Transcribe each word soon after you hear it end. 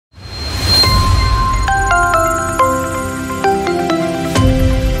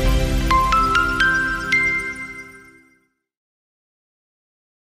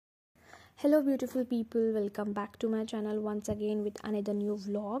Hello beautiful people, welcome back to my channel once again with another new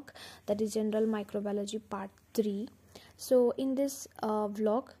vlog, that is general microbiology part 3. So in this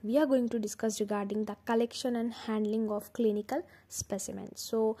vlog we are going to discuss regarding the collection and handling of clinical specimens.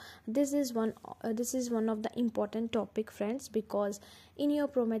 So this is one of the important topic, friends, because in your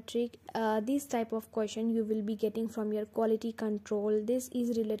prometric this type of question you will be getting from your quality control. This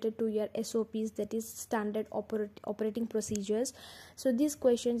is related to your SOPs, that is standard operating procedures. So these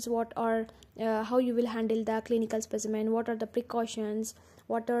questions, what are how you will handle the clinical specimen, what are the precautions,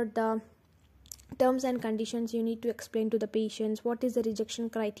 what are the terms and conditions you need to explain to the patients, what is the rejection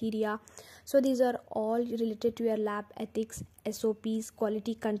criteria. So these are all related to your lab ethics, SOPs,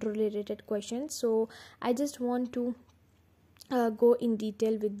 quality control related questions. So I just want to go in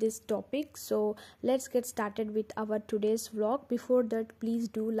detail with this topic. So let's get started with our today's vlog. Before that, please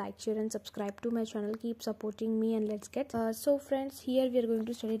do like, share and subscribe to my channel. Keep supporting me and let's get so friends, here we are going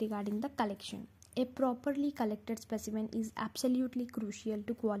to study regarding the collection. A properly collected specimen is absolutely crucial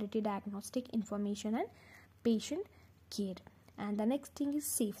to quality diagnostic information and patient care. And the next thing is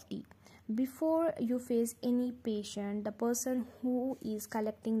safety. Before you face any patient, the person who is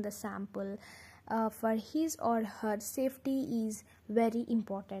collecting the sample, for his or her safety is very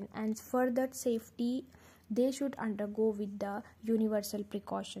important, and for that safety they should undergo with the universal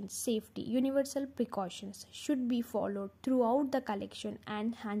precautions. Universal precautions should be followed throughout the collection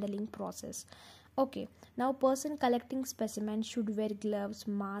and handling process. Okay, now person collecting specimen should wear gloves,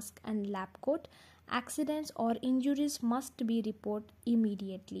 mask and lab coat. Accidents or injuries must be reported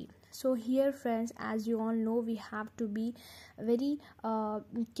immediately. So here friends, as you all know, we have to be very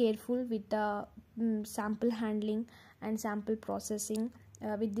careful with the sample handling and sample processing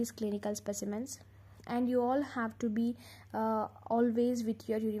with these clinical specimens, and you all have to be always with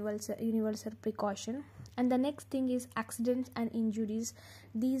your universal precaution. And the next thing is accidents and injuries.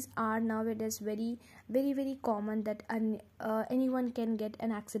 These are nowadays very common, that anyone can get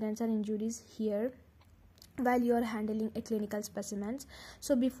an accidents and injuries here while you are handling a clinical specimens.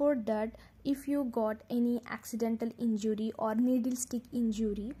 So before that, if you got any accidental injury or needle stick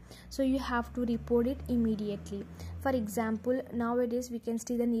injury, so you have to report it immediately. For example, nowadays we can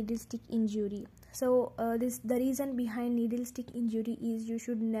see the needle stick injury. So the reason behind needle stick injury is you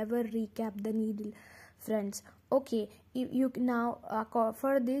should never recap the needle, friends. Okay, you now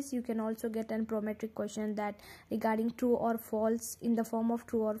for this you can also get an prometric question, that regarding true or false. In the form of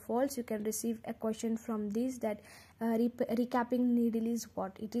true or false, you can receive a question from this, that recapping needle is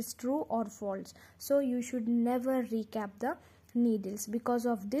what, it is true or false. So you should never recap the needles. Because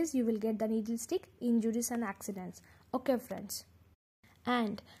of this you will get the needle stick injuries and accidents. Okay friends,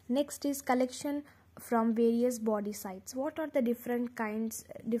 and next is collection from various body sites. What are the different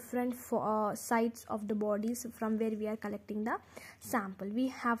sites of the bodies from where we are collecting the sample? We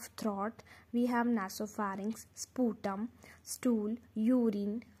have throat, we have nasopharynx, sputum, stool,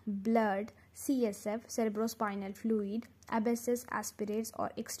 urine, blood, CSF, cerebrospinal fluid, abscess, aspirates or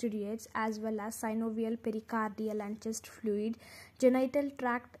extudates, as well as synovial, pericardial and chest fluid. Genital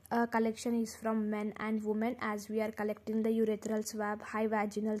tract collection is from men and women, as we are collecting the urethral swab, high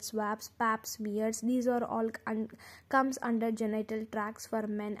vaginal swabs, pap smears. These are all comes under genital tracts for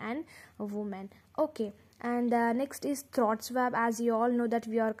men and women. Okay, and next is throat swab. As you all know that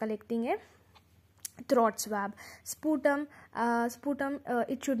we are collecting a throat swab. Sputum,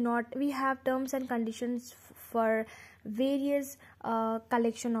 it should not, we have terms and conditions for various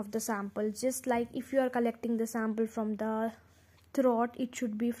collection of the sample. Just like if you are collecting the sample from the throat, it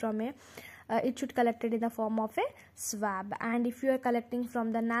should be from a it should collected in the form of a swab, and if you are collecting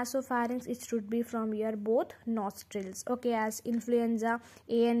from the nasopharynx, it should be from your both nostrils. Okay, as influenza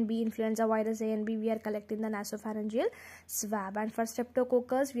A and B, influenza virus A and B, we are collecting the nasopharyngeal swab, and for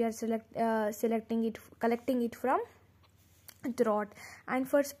streptococcus we are collecting it from throat, and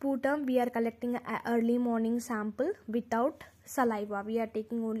for sputum we are collecting an early morning sample without saliva. We are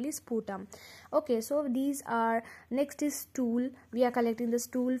taking only sputum. Okay, so these are, next is stool. We are collecting the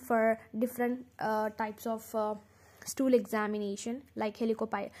stool for different types of stool examination, like H.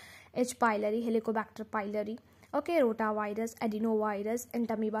 pylori, Helicobacter pylori. Okay, rotavirus, adenovirus,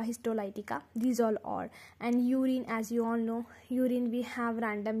 entamoeba histolytica. These all are. And urine, as you all know, urine we have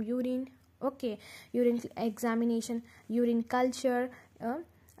random urine. Okay, urine examination, urine culture,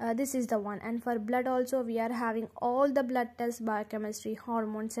 this is the one. And for blood also we are having all the blood tests, biochemistry,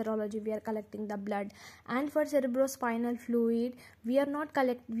 hormone, serology, we are collecting the blood. And for cerebrospinal fluid, we are not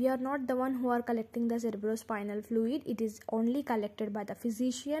the one who are collecting the cerebrospinal fluid, it is only collected by the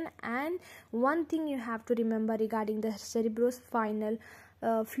physician. And one thing you have to remember regarding the cerebrospinal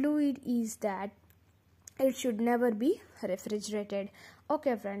fluid is that it should never be refrigerated.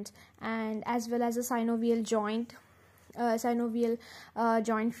 Okay friends, and as well as a synovial joint,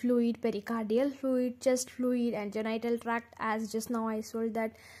 joint fluid, pericardial fluid, chest fluid, and genital tract. As just now I told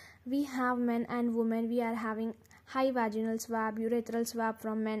that we have men and women, we are having high vaginal swab, urethral swab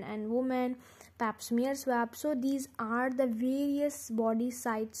from men and women, pap smear swab. So these are the various body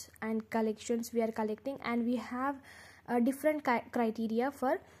sites and collections we are collecting, and we have different criteria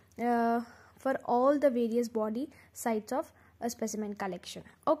for all the various body sites of a specimen collection.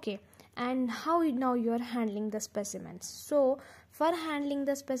 Okay, and how now you are handling the specimens? So for handling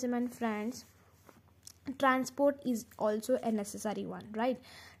the specimen, friends, transport is also a necessary one, right?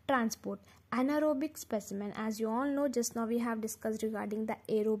 Transport anaerobic specimen, as you all know, just now we have discussed regarding the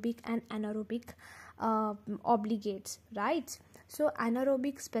aerobic and anaerobic obligates, right? So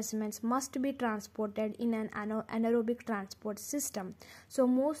anaerobic specimens must be transported in an anaerobic transport system. So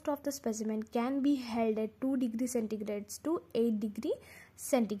most of the specimen can be held at 2 degrees centigrades to 8 degrees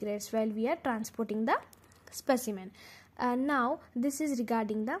centigrades while we are transporting the specimen. Now this is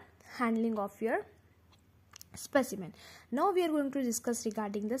regarding the handling of your specimen. Now we are going to discuss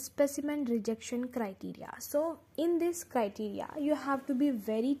regarding the specimen rejection criteria. So in this criteria you have to be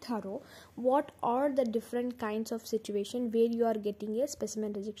very thorough. What are the different kinds of situation where you are getting a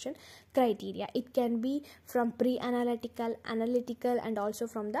specimen rejection criteria? It can be from pre-analytical, analytical, and also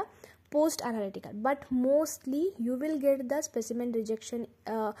from the post-analytical, but mostly you will get the specimen rejection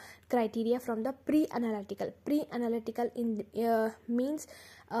criteria from the pre-analytical. Pre-analytical means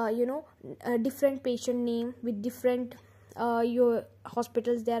different patient name with different your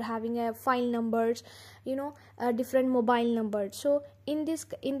hospitals, they are having a file numbers, different mobile numbers. So in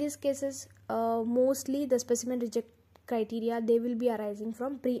these cases mostly the specimen reject criteria, they will be arising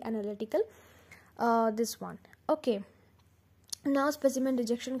from pre-analytical this one. Okay, now specimen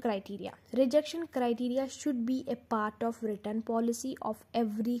rejection criteria. Rejection criteria should be a part of written policy of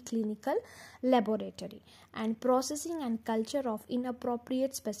every clinical laboratory, and processing and culture of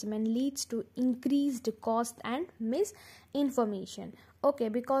inappropriate specimen leads to increased cost and misinformation. Okay,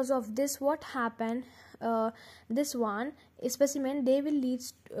 because of this what happened, this one specimen, they will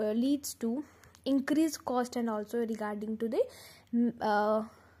leads to increased cost and also regarding to the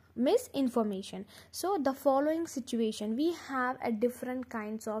misinformation. So the following situation, we have a different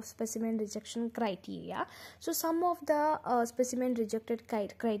kinds of specimen rejection criteria. So some of the specimen rejected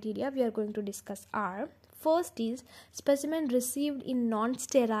criteria we are going to discuss are: first is specimen received in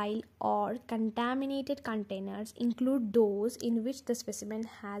non-sterile or contaminated containers, include those in which the specimen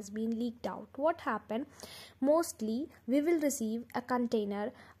has been leaked out. What happened? Mostly we will receive a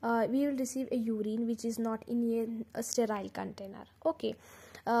container, we will receive a urine which is not in a sterile container. Okay,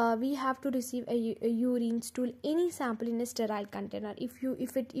 we have to receive a urine stool, any sample in a sterile container. If you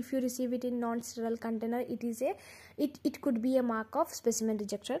receive it in non-sterile container, it could be a mark of specimen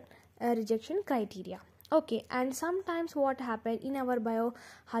rejection criteria. Okay, and sometimes what happened in our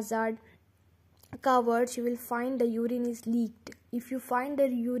biohazard cupboards, you will find the urine is leaked. If you find the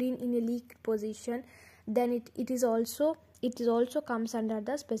urine in a leaked position, then it also comes under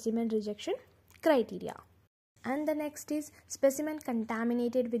the specimen rejection criteria. And the next is specimen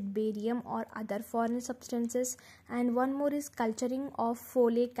contaminated with barium or other foreign substances. And one more is culturing of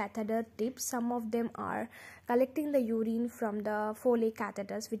Foley catheter tips. Some of them are collecting the urine from the Foley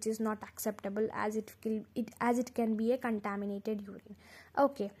catheters, which is not acceptable as it can be a contaminated urine.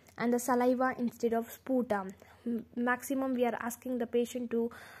 Okay, and the saliva instead of sputum. Maximum we are asking the patient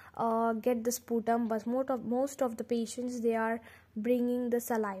to get the sputum, but most of the patients, they are bringing the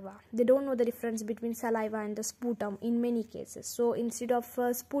saliva. They don't know the difference between saliva and the sputum in many cases. So instead of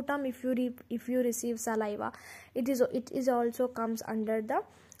sputum, if you receive saliva, it is also comes under the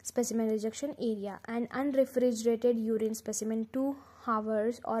specimen rejection area. And unrefrigerated urine specimen 2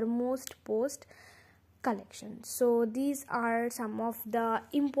 hours or most post collection. So these are some of the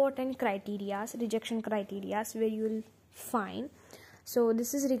important rejection criteria where you will find. So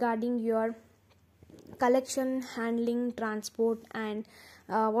this is regarding your collection, handling, transport, and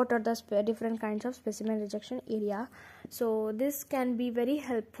what are the different kinds of specimen rejection area. So this can be very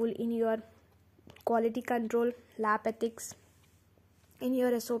helpful in your quality control, lab ethics, in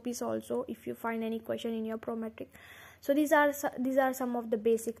your SOPs also, if you find any question in your prometric. So these are some of the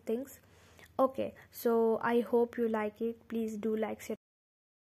basic things. Okay, so I hope you like it. Please do like, share.